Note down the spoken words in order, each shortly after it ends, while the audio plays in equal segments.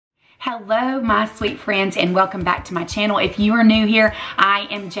Hello, my sweet friends, and welcome back to my channel. If you are new here, I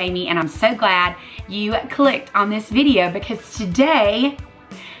am Jamie, and I'm so glad you clicked on this video because today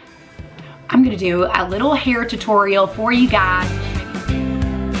I'm gonna do a little hair tutorial for you guys.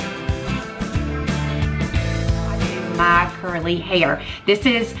 My curly hair. This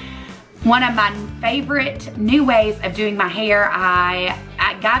is one of my favorite new ways of doing my hair. I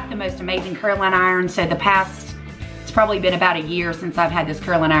got the most amazing curling iron, so it's probably been about a year since I've had this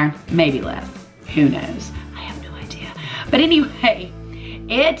curling iron, maybe less, who knows, I have no idea. But anyway,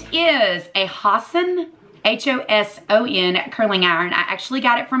 it is a xoxo, H-O-S-O-N curling iron. I actually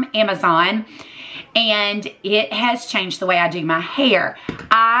got it from Amazon, and it has changed the way I do my hair.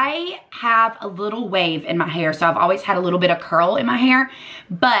 I have a little wave in my hair, so I've always had a little bit of curl in my hair,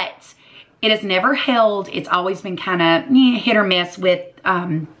 but it has never held. It's always been kind of hit or miss with,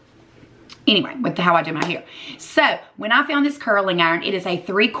 anyway, with how I do my hair. So when I found this curling iron, it is a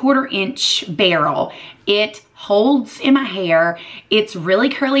 3/4 inch barrel. It holds in my hair. It's really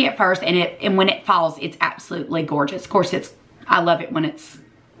curly at first, and when it falls, it's absolutely gorgeous. Of course, I love it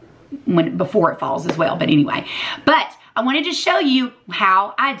before it falls as well, but anyway. But I wanted to show you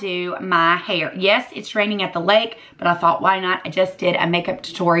how I do my hair. Yes, it's raining at the lake, but I thought, why not? I just did a makeup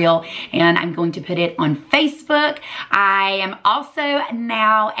tutorial, and I'm going to put it on Facebook. I am also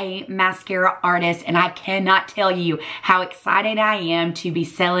now a mascara artist, and I cannot tell you how excited I am to be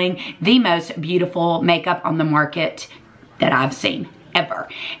selling the most beautiful makeup on the market that I've seen ever.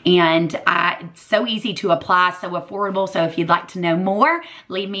 And it's so easy to apply, so affordable. So if you'd like to know more,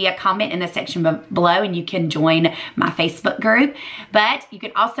 leave me a comment in the section below and you can join my Facebook group. But you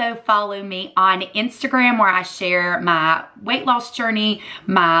can also follow me on Instagram, where I share my weight loss journey,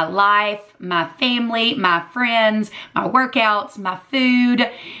 my life, my family, my friends, my workouts, my food,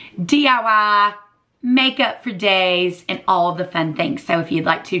 DIY, makeup for days, and all of the fun things. So if you'd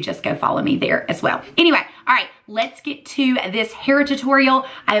like to, just go follow me there as well. Anyway, all right, let's get to this hair tutorial.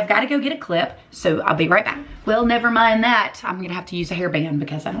 I have got to go get a clip, so I'll be right back. Well, never mind that. I'm gonna have to use a hairband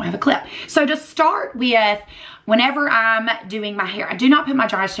because I don't have a clip. So to start with, whenever I'm doing my hair, I do not put my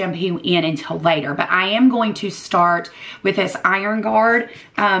dry shampoo in until later, but I am going to start with this iron guard.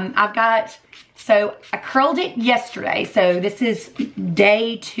 So I curled it yesterday, so this is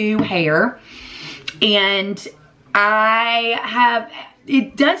day 2 hair. And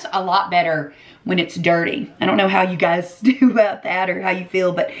it does a lot better when it's dirty. I don't know how you guys do about that or how you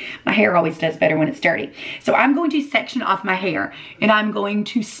feel, but my hair always does better when it's dirty. So I'm going to section off my hair, and I'm going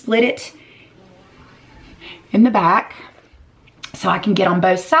to split it in the back so I can get on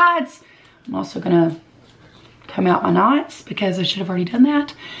both sides. I'm also gonna comb out my knots because I should have already done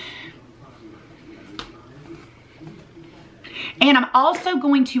that. And I'm also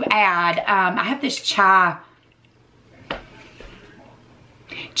going to add, I have this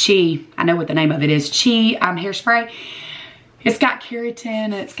Chi, I know what the name of it is, Chi hairspray. It's got keratin,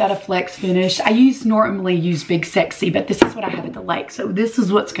 and it's got a flex finish. I normally use Big Sexy, but this is what I have at the lake, so this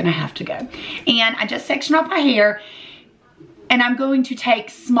is what's gonna have to go. And I just section off my hair, and I'm going to take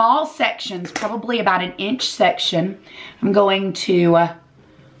small sections, probably about an inch section. I'm going to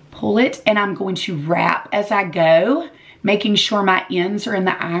pull it, and I'm going to wrap as I go, making sure my ends are in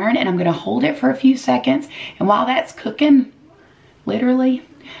the iron, and I'm gonna hold it for a few seconds. And while that's cooking, literally,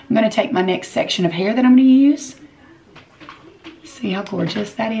 I'm gonna take my next section of hair that I'm gonna use. See how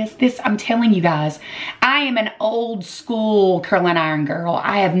gorgeous that is? This, I'm telling you guys, I am an old school curling iron girl.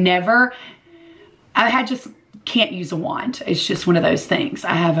 I just can't use a wand. It's just one of those things.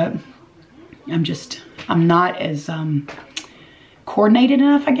 I'm not as coordinated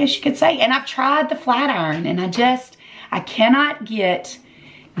enough, I guess you could say. And I've tried the flat iron, and I cannot get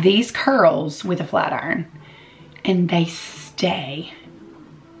these curls with a flat iron, and they stay.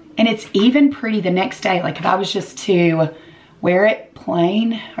 And it's even pretty the next day. Like if I was just to wear it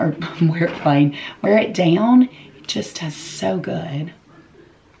plain, or wear it down, it just does so good.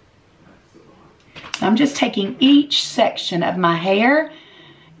 I'm just taking each section of my hair.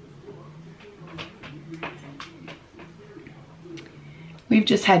 We've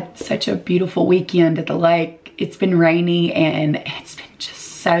just had such a beautiful weekend at the lake. It's been rainy, and it's been just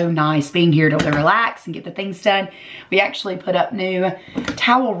so nice being here to relax and get the things done. We actually put up new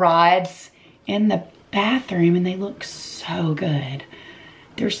towel rods in the bathroom, and they look so good.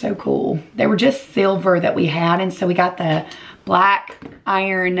 They're so cool. They were just silver that we had, and so we got the black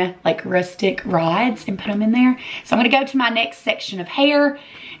iron, like rustic rods, and put them in there. So I'm gonna go to my next section of hair,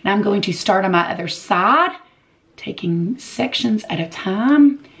 and I'm going to start on my other side, taking sections at a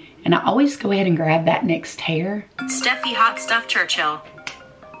time. And I always go ahead and grab that next hair. Steffi Hot Stuff Churchill.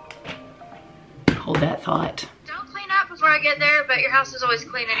 Hold that thought. Don't clean up before I get there, but your house is always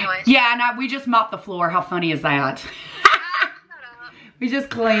clean anyways. Yeah, and we just mopped the floor. How funny is that? Shut up. We just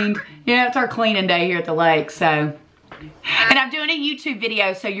cleaned. Yeah, it's our cleaning day here at the lake, so. And I'm doing a YouTube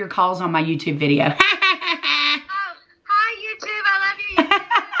video, so your call's on my YouTube video. Oh, hi YouTube. I love you, YouTube.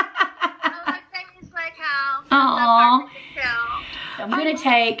 I love Jamie's Lake House. Aww. So I'm gonna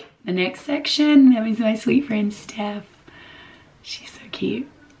take the next section. That was my sweet friend Steph. She's so cute.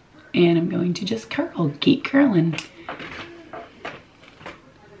 And I'm going to just curl, keep curling.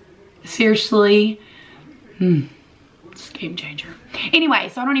 Seriously, it's a game changer. Anyway,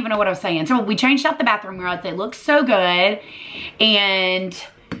 so I don't even know what I was saying. So we changed out the bathroom mirrors. It looks so good. And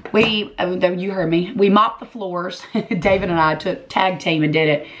you heard me, we mopped the floors. David and I took tag team and did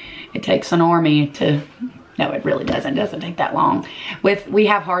it. It takes an army to, no, it really doesn't. It doesn't take that long. We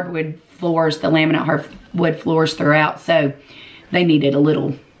have hardwood floors, the laminate hardwood floors throughout, so they needed a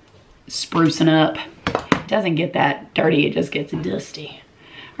little sprucing up. It doesn't get that dirty, it just gets dusty.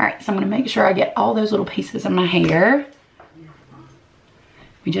 All right, so I'm gonna make sure I get all those little pieces of my hair.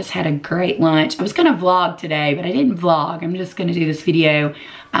 We just had a great lunch. I was gonna vlog today, but I didn't vlog. I'm just gonna do this video. We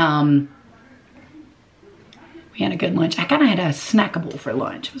had a good lunch. I kinda had a snackable for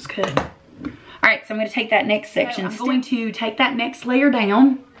lunch, it was good. All right, so I'm gonna take that next section. I'm going to take that next layer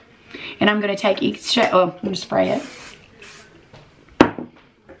down, and I'm gonna take each, I'm gonna spray it.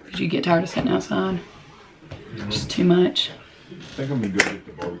 Did you get tired of sitting outside? Just too much. I think I'm gonna go get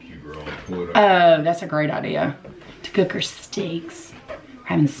the barbecue grill and pull it up. Oh, that's a great idea. To cook her steaks. We're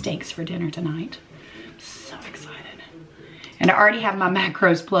having steaks for dinner tonight. I'm so excited. And I already have my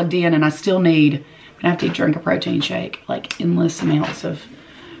macros plugged in, and I still need, I'm gonna have to drink a protein shake, like endless amounts of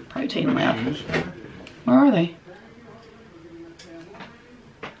protein left. Where are they?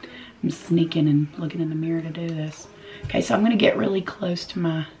 I'm sneaking and looking in the mirror to do this. Okay, so I'm gonna get really close to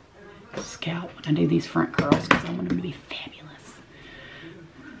my scalp when I do these front curls because I want them to be fabulous.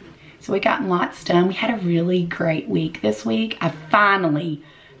 So we gotten lots done. We had a really great week this week. I finally,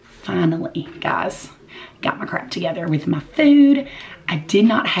 guys, got my crap together with my food. I did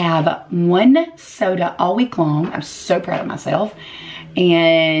not have one soda all week long. I'm so proud of myself.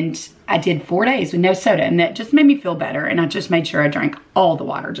 And I did 4 days with no soda, and that just made me feel better. And I just made sure I drank all the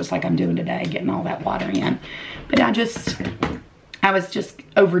water, just like I'm doing today, getting all that water in. But I was just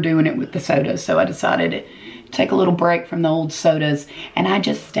overdoing it with the sodas, so I decided to take a little break from the old sodas, and I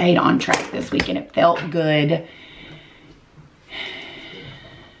just stayed on track this week, and it felt good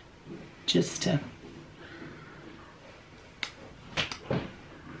just to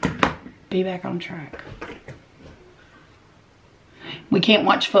be back on track. We can't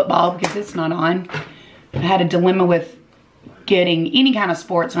watch football because it's not on. I had a dilemma with getting any kind of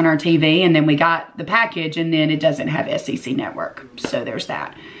sports on our TV, and then we got the package, and then it doesn't have SEC Network. So there's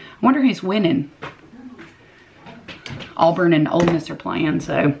that. I wonder who's winning. Auburn and Ole Miss are playing,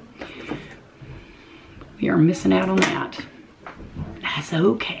 so we are missing out on that. That's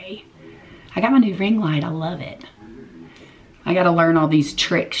okay. I got my new ring light. I love it. I got to learn all these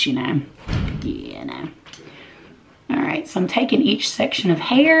tricks, you know. Yeah, no. All right, so I'm taking each section of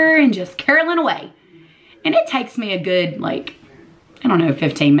hair and just curling away. And it takes me a good, like, I don't know,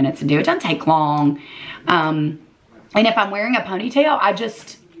 15 minutes to do it. It doesn't take long. And if I'm wearing a ponytail, I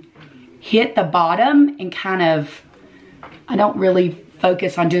just hit the bottom and kind of, I don't really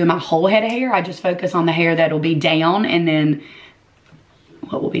focus on doing my whole head of hair. I just focus on the hair that'll be down and then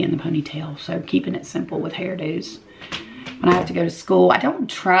what will be in the ponytail. So keeping it simple with hairdos. When I have to go to school, I don't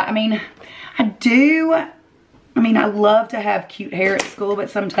try, I mean, I do. I mean, I love to have cute hair at school, but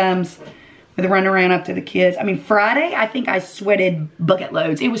sometimes with running around after the kids. I mean, Friday, I think I sweated bucket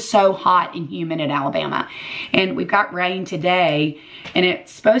loads. It was so hot and humid in Alabama. And we've got rain today, and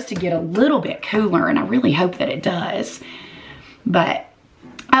it's supposed to get a little bit cooler, and I really hope that it does. But,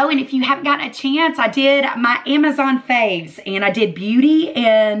 oh, and if you haven't gotten a chance, I did my Amazon faves, and I did beauty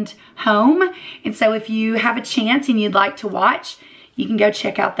and home. And so if you have a chance and you'd like to watch, you can go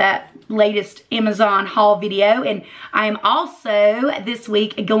check out that latest Amazon haul video. And I am also this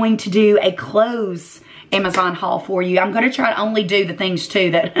week going to do a clothes Amazon haul for you. I'm going to try to only do the things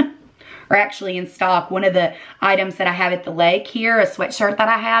too that are actually in stock. One of the items that I have at the lake here, a sweatshirt that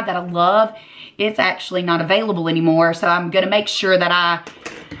I have that I love, it's actually not available anymore. So I'm going to make sure that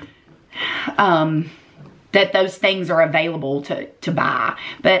that those things are available to buy.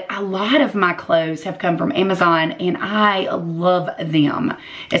 But a lot of my clothes have come from Amazon, and I love them.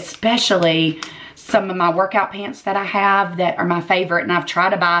 Especially some of my workout pants that I have that are my favorite, and I've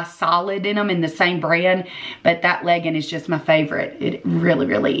tried to buy solid in them in the same brand, but that legging is just my favorite. It really,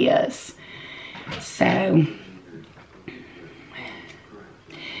 really is. So,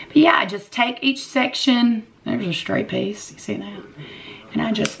 But yeah, I just take each section. There's a straight piece, you see that? And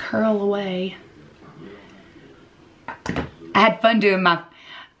I just curl away. I had fun doing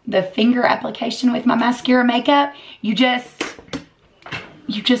the finger application with my mascara makeup. You just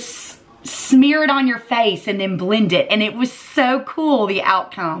smear it on your face and then blend it. And it was so cool, the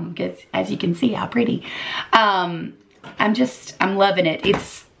outcome, because as you can see how pretty. I'm loving it.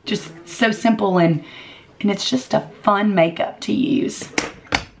 It's just so simple and it's just a fun makeup to use.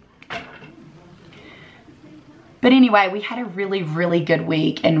 But anyway, we had a really, really good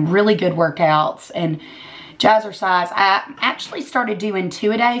week and really good workouts and jazzercise. I actually started doing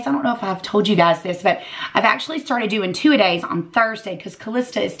 2-a-days. I don't know if I've told you guys this, but I've actually started doing 2-a-days on Thursday because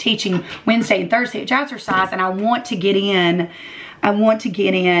Callista is teaching Wednesday and Thursday at jazzercise, and I want to get in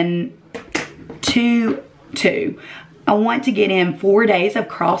 4 days of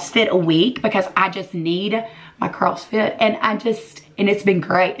CrossFit a week because I just need my CrossFit, and it's been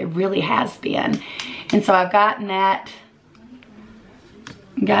great. It really has been. And so I've gotten that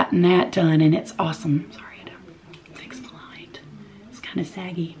done, and it's awesome. Sorry, I had to fix the light. It's kind of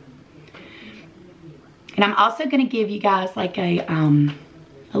saggy. And I'm also gonna give you guys like a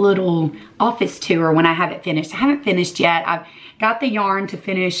little office tour when I have it finished. I haven't finished yet. I've got the yarn to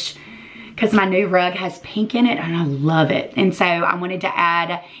finish because my new rug has pink in it and I love it. And so I wanted to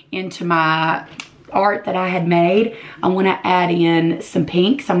add into my art that I had made, I want to add in some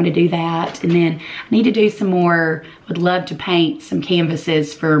pink, so I'm going to do that. And then I need to do some more, would love to paint some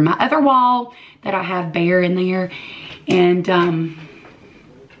canvases for my other wall that I have bare in there. And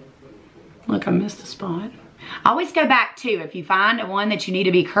look, I missed a spot. I always go back too, if you find one that you need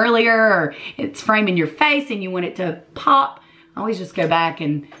to be curlier or it's framing your face and you want it to pop, I always just go back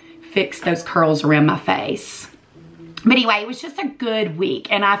and fix those curls around my face. But anyway, it was just a good week,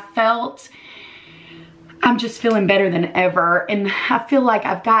 and I'm just feeling better than ever, and I feel like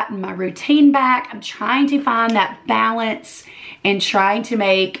I've gotten my routine back. I'm trying to find that balance and trying to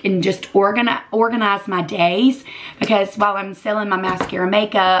make and just organize my days, because while I'm selling my mascara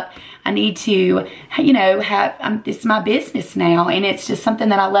makeup, I need to, you know, this is my business now, and it's just something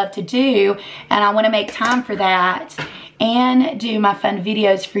that I love to do, and I want to make time for that and do my fun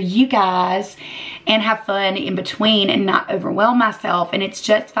videos for you guys and have fun in between and not overwhelm myself. And it's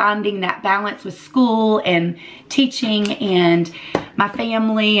just finding that balance with school and teaching and my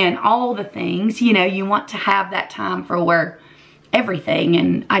family and all the things. You know, you want to have that time for everything,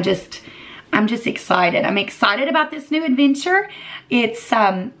 and I'm just excited. I'm excited about this new adventure. It's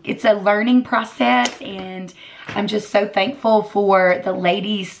a learning process, and I'm just so thankful for the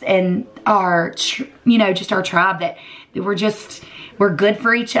ladies and our, you know, just our tribe, that we're good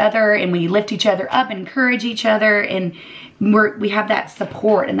for each other, and we lift each other up and encourage each other, and we have that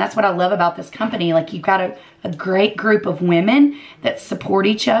support. And that's what I love about this company. Like, you've got a great group of women that support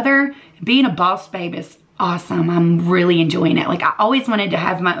each other. Being a boss babe is awesome. I'm really enjoying it. Like, I always wanted to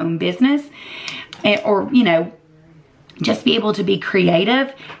have my own business, or, you know, just be able to be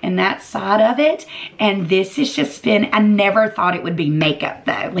creative and that side of it. And this has just been, I never thought it would be makeup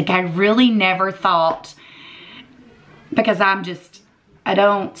though. Like, I really never thought, because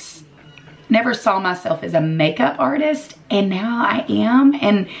never saw myself as a makeup artist, and now I am.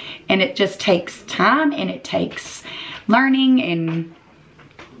 And it just takes time, and it takes learning and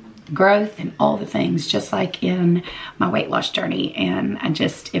growth and all the things, just like in my weight loss journey. And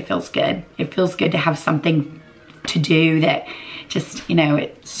it feels good. It feels good to have something to do that just, you know,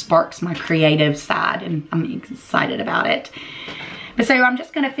 it sparks my creative side, and I'm excited about it. But so I'm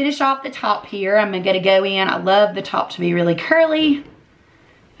just going to finish off the top here. I'm going to go in. I love the top to be really curly.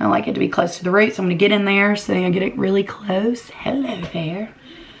 I like it to be close to the roots. I'm going to get in there so I get it really close. Hello there.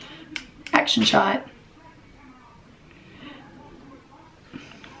 Action shot.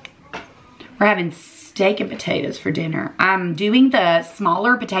 We're having steak and potatoes for dinner. I'm doing the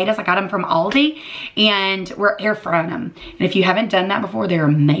smaller potatoes. I got them from Aldi, and we're air frying them. And if you haven't done that before, they're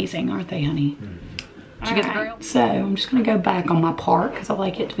amazing, aren't they, honey? Did you get the grill? So I'm just gonna go back on my part because I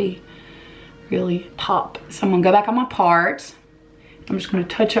like it to be really top. So I'm gonna go back on my part. I'm just gonna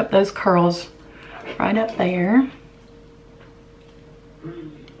touch up those curls right up there.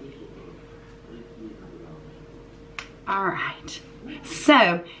 All right,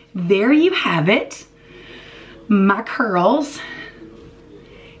 so there you have it. My curls.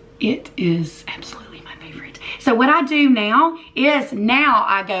 It is absolutely my favorite. So what I do now is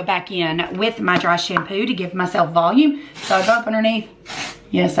I go back in with my dry shampoo to give myself volume. So I go up underneath.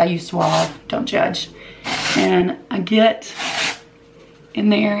 Yes, I use Suave, don't judge. And I get in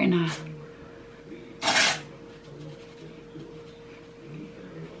there and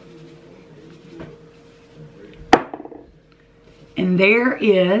And there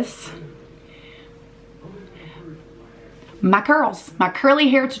is my curls, my curly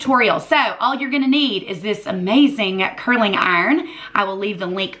hair tutorial. So all you're gonna need is this amazing curling iron. I will leave the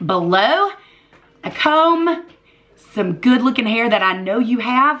link below. A comb, some good looking hair that I know you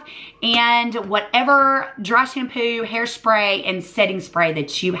have, and whatever dry shampoo, hairspray, and setting spray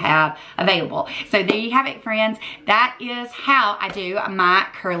that you have available. So there you have it, friends. That is how I do my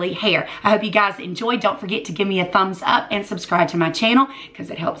curly hair. I hope you guys enjoyed. Don't forget to give me a thumbs up and subscribe to my channel because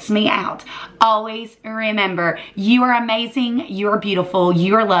it helps me out. Always remember, you are amazing, you are beautiful,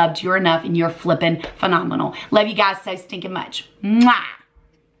 you are loved, you're enough, and you're flipping phenomenal. Love you guys so stinking much. Mwah!